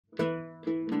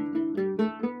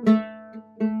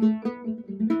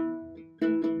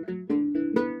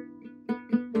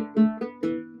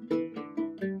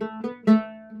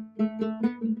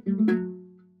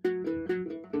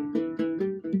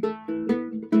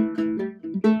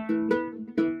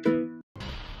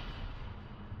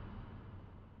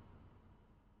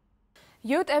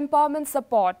Youth Empowerment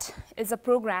Support is a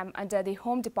program under the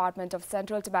Home Department of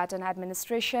Central Tibetan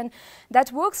Administration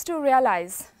that works to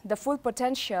realize the full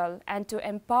potential and to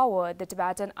empower the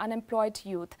Tibetan unemployed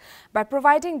youth by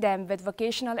providing them with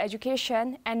vocational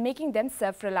education and making them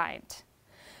self-reliant.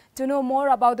 To know more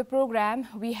about the program,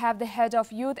 we have the head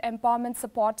of Youth Empowerment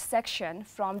Support section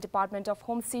from Department of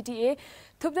Home CTA,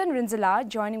 Thupten Rinzin,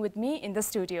 joining with me in the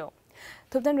studio.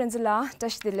 Thupten Rinzin,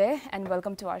 Tashdile, and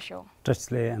welcome to our show.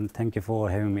 Tashdile, and thank you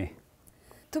for having me.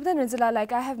 Thupten Rinzin,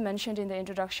 like I have mentioned in the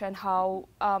introduction, how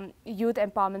Youth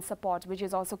Empowerment Support, which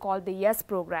is also called the YES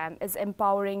program, is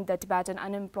empowering the Tibetan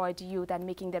unemployed youth and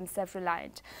making them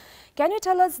self-reliant. Can you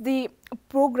tell us the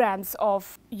programs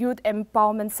of Youth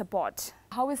Empowerment Support?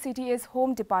 How is CTA's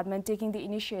Home Department taking the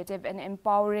initiative in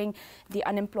empowering the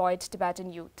unemployed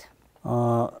Tibetan youth?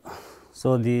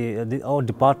 So our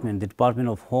department, the Department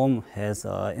of Home, has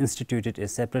instituted a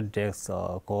separate desk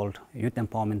called Youth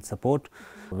Empowerment Support,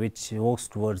 which works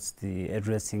towards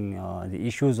addressing the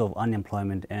issues of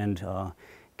unemployment and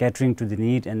catering to the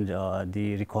need and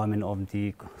the requirement of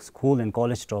the school and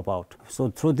college dropout. So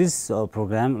through this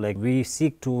program, we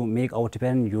seek to make our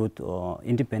Tibetan youth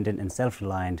independent and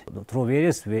self-reliant through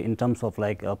various ways, in terms of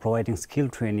providing skill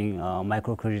training,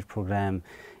 microcredit program,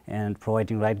 and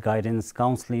providing right guidance,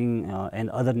 counseling, and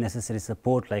other necessary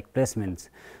support like placements.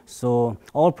 So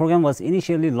our program was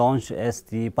initially launched as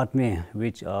the Dept,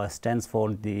 which stands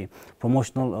for the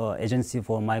Promotional Agency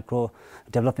for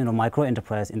Development of Micro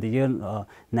Enterprise, in the year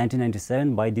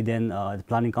 1997 by the then the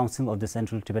Planning Council of the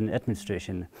Central Tibetan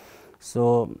Administration.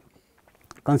 So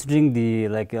considering the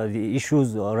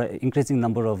issues, increasing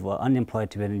number of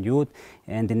unemployed Tibetan youth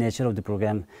and the nature of the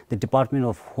program, the Department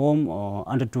of Home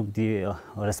undertook the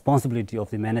responsibility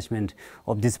of the management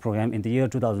of this program in the year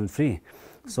 2003.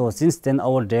 So since then,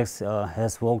 our desk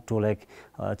has worked to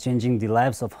changing the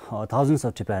lives of thousands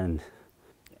of Tibetans.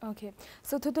 Okay,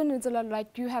 so Thupten Rinzin,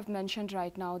 like you have mentioned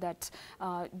right now that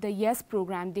the YES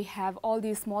program, they have all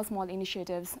these small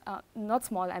initiatives, not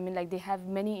small, I mean they have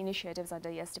many initiatives under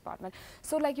YES department.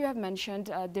 So like you have mentioned,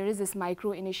 there is this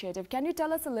micro initiative. Can you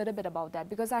tell us a little bit about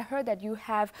that? Because I heard that you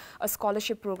have a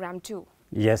scholarship program too.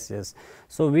 Yes.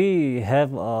 So we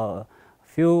have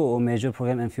few major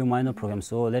programs and few minor programs.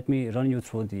 So let me run you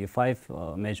through the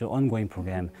 5 major ongoing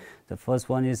programs. The first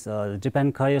one is the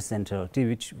Tibetan Career Center,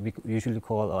 which we usually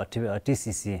call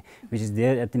TCC, which is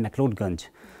there at the McLeodganj.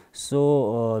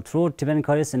 So through Tibetan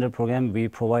Career Center program, we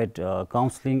provide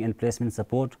counseling and placement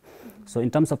support. So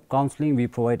in terms of counseling, we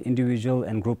provide individual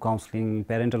and group counseling,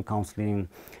 parental counseling,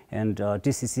 and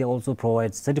TCC also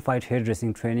provides certified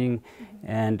hairdressing training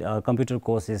and computer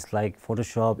courses like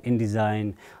Photoshop,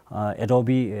 InDesign,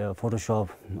 Adobe Photoshop,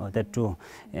 that too,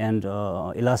 and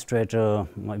Illustrator,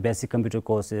 basic computer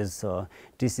courses.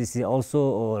 TCC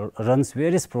also runs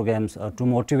various programs to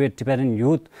motivate Tibetan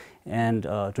youth and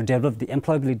to develop the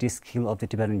employability skill of the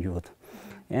Tibetan youth.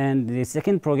 And the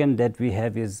second program that we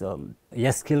have is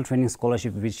YES Skill Training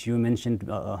Scholarship, which you mentioned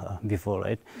before,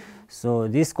 right? So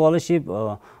this scholarship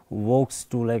works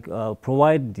to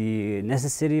provide the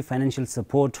necessary financial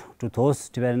support to those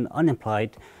Tibetan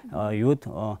unemployed youth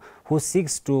who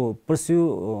seeks to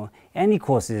pursue any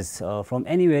courses from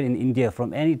anywhere in India,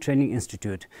 from any training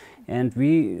institute. And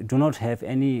we do not have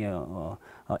any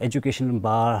educational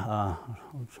bar,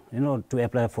 to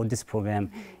apply for this program,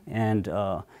 and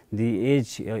the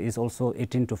age is also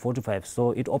 18 to 45.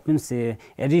 So it opens a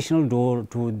additional door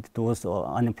to those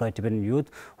unemployed Tibetan youth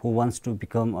who wants to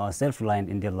become self-reliant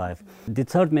in their life. The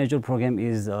third major program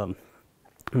is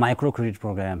microcredit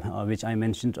program, which I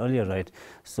mentioned earlier, right?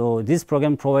 So this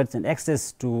program provides an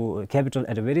access to capital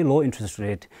at a very low interest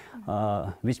rate,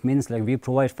 which means we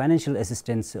provide financial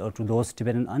assistance to those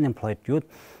Tibetan unemployed youth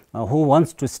who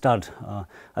wants to start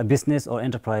a business or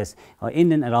enterprise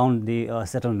in and around the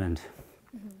settlement.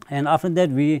 And after that,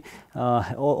 we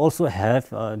also have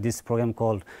this program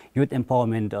called Youth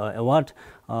Empowerment Award,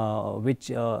 which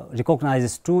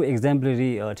recognizes 2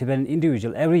 exemplary Tibetan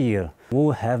individuals every year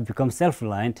who have become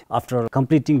self-reliant after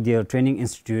completing their training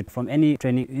institute from any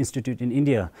training institute in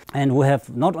India, and who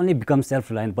have not only become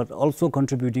self-reliant but also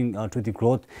contributing to the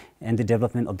growth and the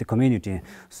development of the community.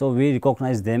 So we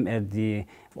recognize them at the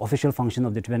official function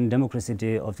of the Tibetan Democracy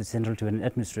Day of the Central Tibetan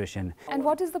Administration. And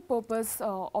what is the purpose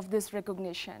of this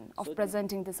recognition, of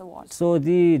presenting this award? So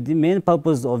the main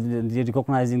purpose of the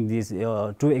recognizing these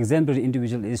 2 exemplary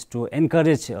individuals is to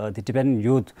encourage the Tibetan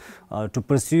youth to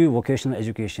pursue vocational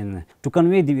education, to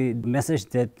convey the message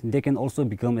that they can also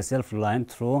become a self-reliant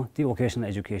through the vocational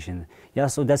education. Yeah,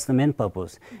 so that's the main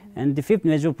purpose. And the 5th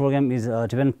major program is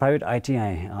Tibetan Private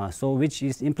ITI, which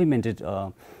is implemented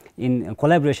in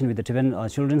collaboration with the Tibetan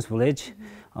Children's Village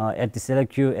at the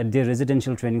Select-Q at their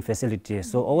residential training facility.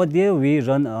 So over there we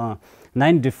run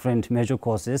 9 different major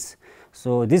courses.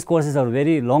 So these courses are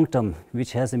very long term,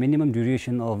 which has a minimum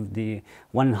duration of the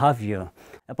 1.5 years.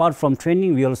 Apart from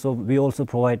training, we also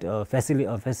provide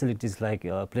facilities like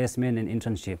placement and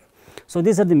internship. So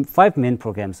these are the 5 main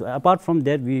programs. So apart from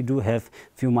that, we do have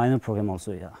few minor programs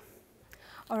also. Yeah.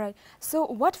 All right. So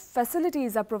what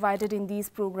facilities are provided in these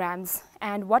programs,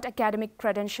 and what academic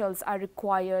credentials are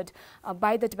required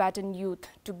by the Tibetan youth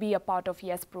to be a part of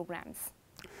YES programs?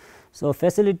 So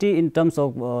facility in terms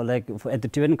of at the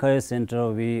Tibetan Career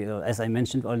Center, we as I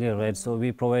mentioned earlier, right, so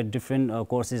we provide different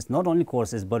courses, not only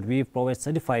courses, but we provide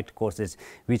certified courses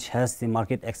which has the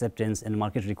market acceptance and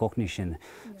market recognition.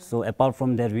 Yeah. So apart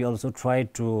from that, we also try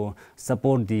to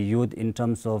support the youth in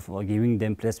terms of giving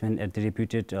them placement at the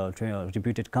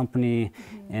reputed company,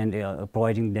 and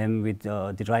providing them with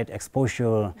the right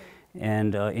exposure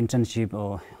and internship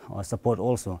or support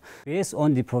also. Based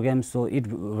on the program, so it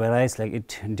varies, like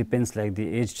it depends like the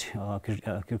age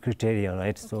criteria,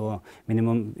 right? Okay. So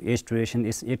minimum age duration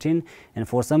is 18, and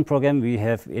for some program we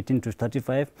have 18 to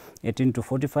 35, 18 to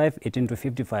 45, 18 to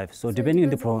 55. So depending on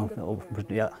the program,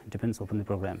 yeah, depends upon the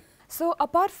program. So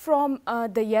apart from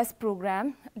the YES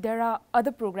program, there are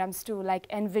other programs too, like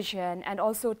Envision and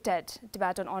also TED,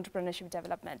 Tibetan Entrepreneurship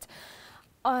Development.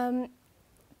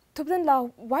 Thupten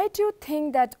Lao, why do you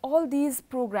think that all these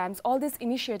programs, all these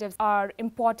initiatives are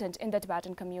important in the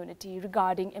Tibetan community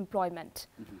regarding employment?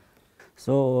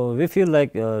 So we feel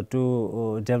like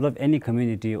to develop any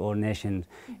community or nation,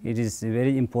 it is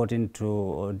very important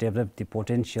to develop the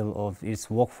potential of its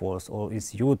workforce or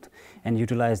its youth, and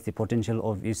utilize the potential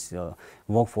of its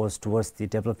workforce towards the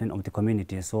development of the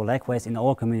community. So likewise, in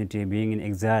our community, being in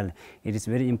exile, it is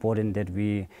very important that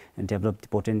we develop the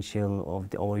potential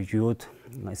of our youth,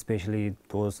 especially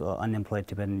those unemployed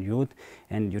Tibetan youth,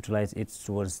 and utilize it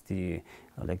towards the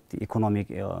the economic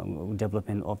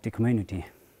development of the community.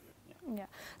 Yeah.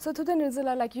 So Thupten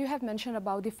Rinzin, like you have mentioned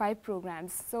about the 5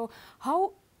 programs. So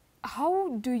how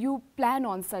do you plan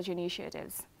on such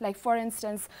initiatives? Like for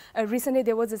instance, recently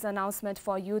there was this announcement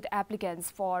for youth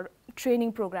applicants for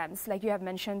training programs, like you have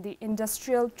mentioned the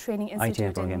Industrial Training Institute,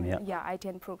 ITN program,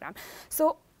 ITN program.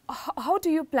 So how do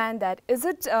you plan that? Is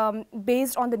it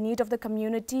based on the need of the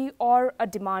community or a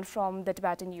demand from the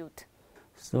Tibetan youth?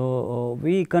 So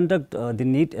we conduct the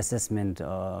need assessment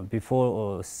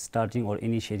before starting or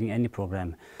initiating any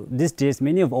program. These days,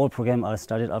 many of our programs are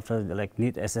started after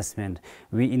need assessment.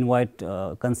 We invite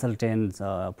consultants,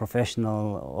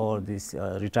 professional, or this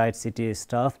retired CTA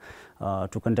staff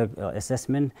to conduct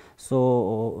assessment.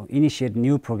 So initiate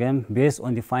new program based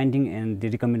on the finding and the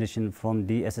recommendation from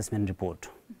the assessment report.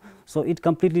 So it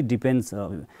completely depends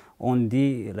on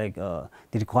the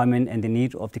requirement and the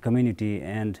need of the community,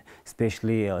 and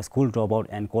especially school dropout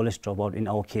and college dropout in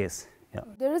our case. Yeah.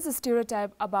 There is a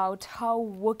stereotype about how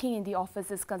working in the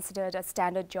office is considered a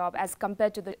standard job as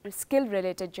compared to the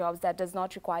skill-related jobs that does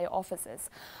not require offices.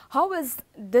 How is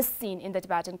this seen in the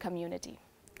Tibetan community?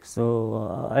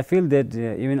 So I feel that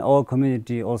even our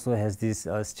community also has this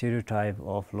stereotype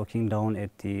of looking down at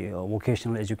the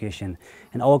vocational education,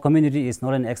 and our community is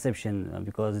not an exception,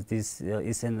 because this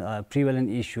is a prevalent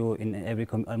issue in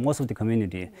most of the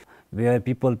community, where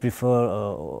people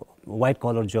prefer white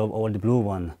collar job over the blue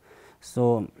one.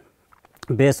 So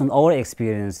based on our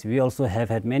experience, we also have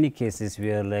had many cases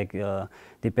where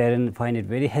the parents find it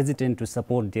very hesitant to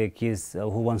support their kids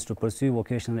who wants to pursue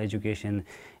vocational education,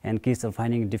 and kids are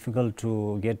finding it difficult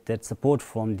to get that support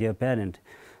from their parent.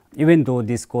 Even though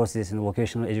these courses and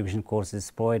vocational education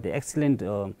courses provide excellent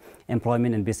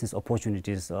employment and business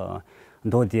opportunities,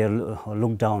 though they are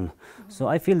looked down. So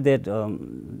I feel that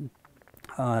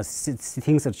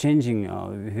things are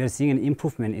changing. We are seeing an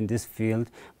improvement in this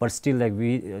field, but still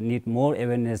we need more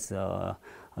awareness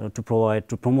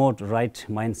to promote right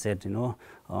mindset,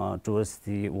 towards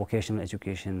the vocational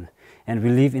education. And we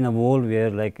live in a world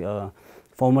where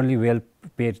formerly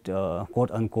well-paid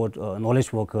quote-unquote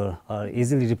knowledge worker are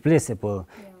easily replaceable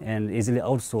and easily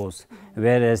outsourced,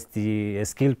 whereas the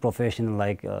skilled profession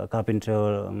like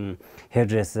carpenter,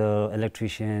 hairdresser,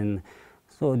 electrician,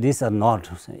 so these are not.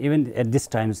 Even at these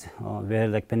times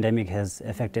where pandemic has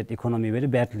affected economy very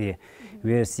badly,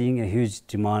 we are seeing a huge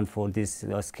demand for this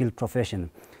skilled profession.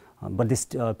 But this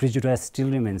prejudice still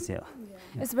remains here.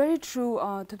 Yeah. It's very true,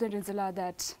 Thupten Rinzin,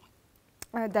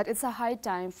 that it's a high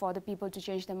time for the people to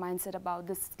change their mindset about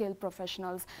the skilled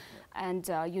professionals, and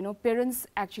parents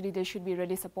actually, they should be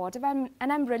really supportive, and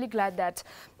I'm really glad that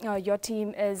your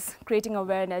team is creating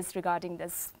awareness regarding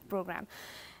this program.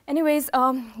 Anyways,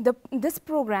 this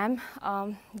program,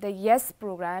 the YES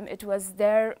program, it was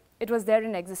there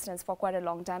in existence for quite a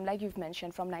long time, like you've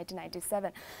mentioned, from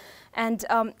 1997. And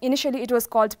initially it was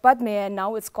called Padme, and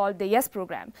now it's called the YES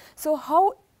program. So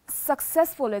how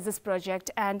successful is this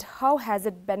project, and how has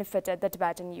it benefited the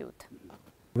Tibetan youth?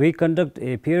 We conduct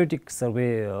a periodic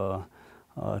survey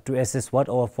to assess what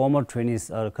our former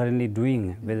trainees are currently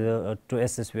doing, whether to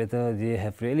assess whether they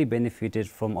have really benefited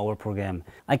from our program.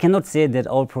 I cannot say that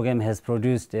our program has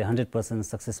produced a 100%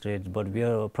 success rate, but we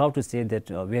are proud to say that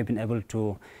we have been able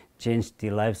to change the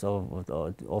lives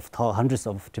of hundreds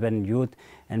of Tibetan youth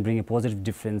and bring a positive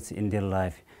difference in their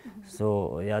life.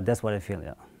 So yeah, that's what I feel.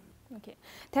 Yeah. Okay.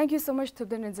 Thank you so much,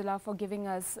 Thupten Rinzin, for giving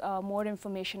us more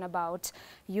information about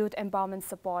youth empowerment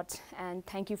support, and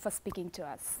thank you for speaking to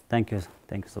us. Thank you.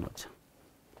 Thank you so much.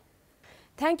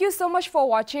 Thank you so much for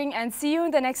watching, and see you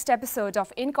in the next episode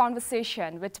of In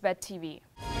Conversation with Tibet TV.